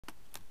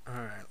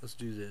Alright, let's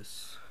do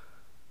this.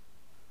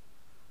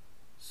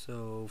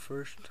 So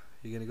first,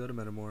 you're going to go to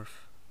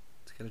Metamorph.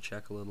 It's going to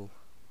check a little.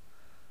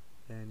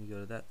 Then you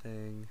go to that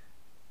thing,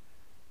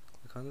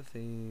 click on the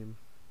theme,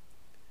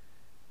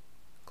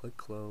 click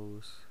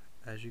close.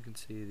 As you can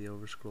see, the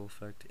Overscroll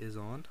Effect is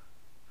on.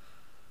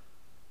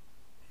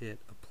 Hit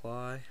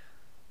apply.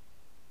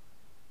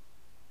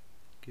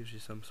 Gives you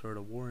some sort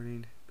of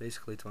warning,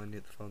 basically telling you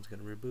that the phone's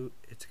going to reboot.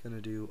 It's going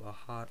to do a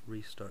hot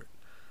restart.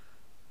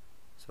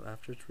 So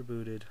after it's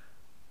rebooted,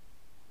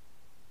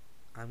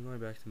 I'm going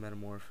back to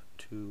Metamorph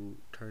to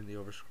turn the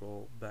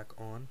Overscroll back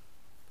on.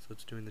 So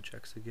it's doing the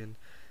checks again.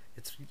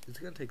 It's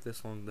going to take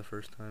this long the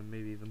first time,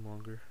 maybe even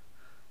longer.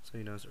 So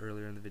you notice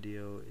earlier in the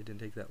video it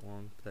didn't take that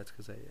long, but that's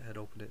because I had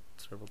opened it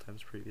several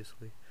times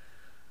previously.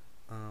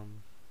 So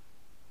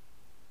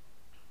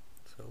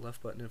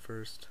left button at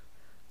first,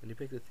 then you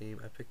pick the theme.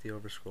 I picked the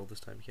Overscroll this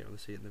time, you can't really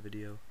see it in the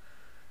video.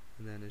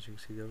 And then as you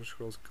can see, the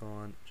Overscroll's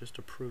gone. Just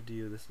to prove to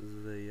you this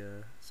is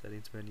the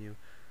settings menu.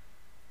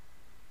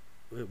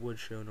 It would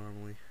show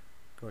normally,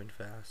 going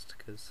fast,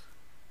 because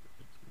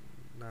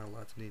not a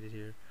lot's needed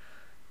here.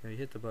 Now you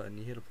hit the button,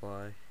 you hit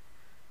apply,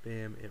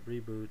 bam, it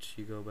reboots.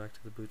 You go back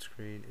to the boot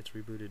screen. It's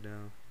rebooted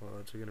now. Well,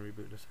 it's going to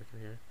reboot in a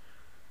second here.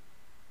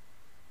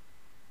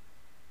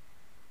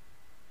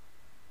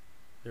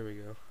 There we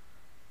go.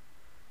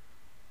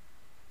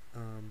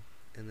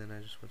 And then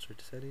I just went straight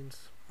to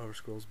settings.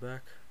 Overscroll's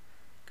back.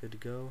 Good to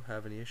go.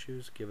 Have any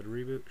issues? Give it a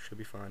reboot. Should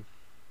be fine.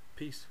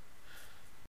 Peace.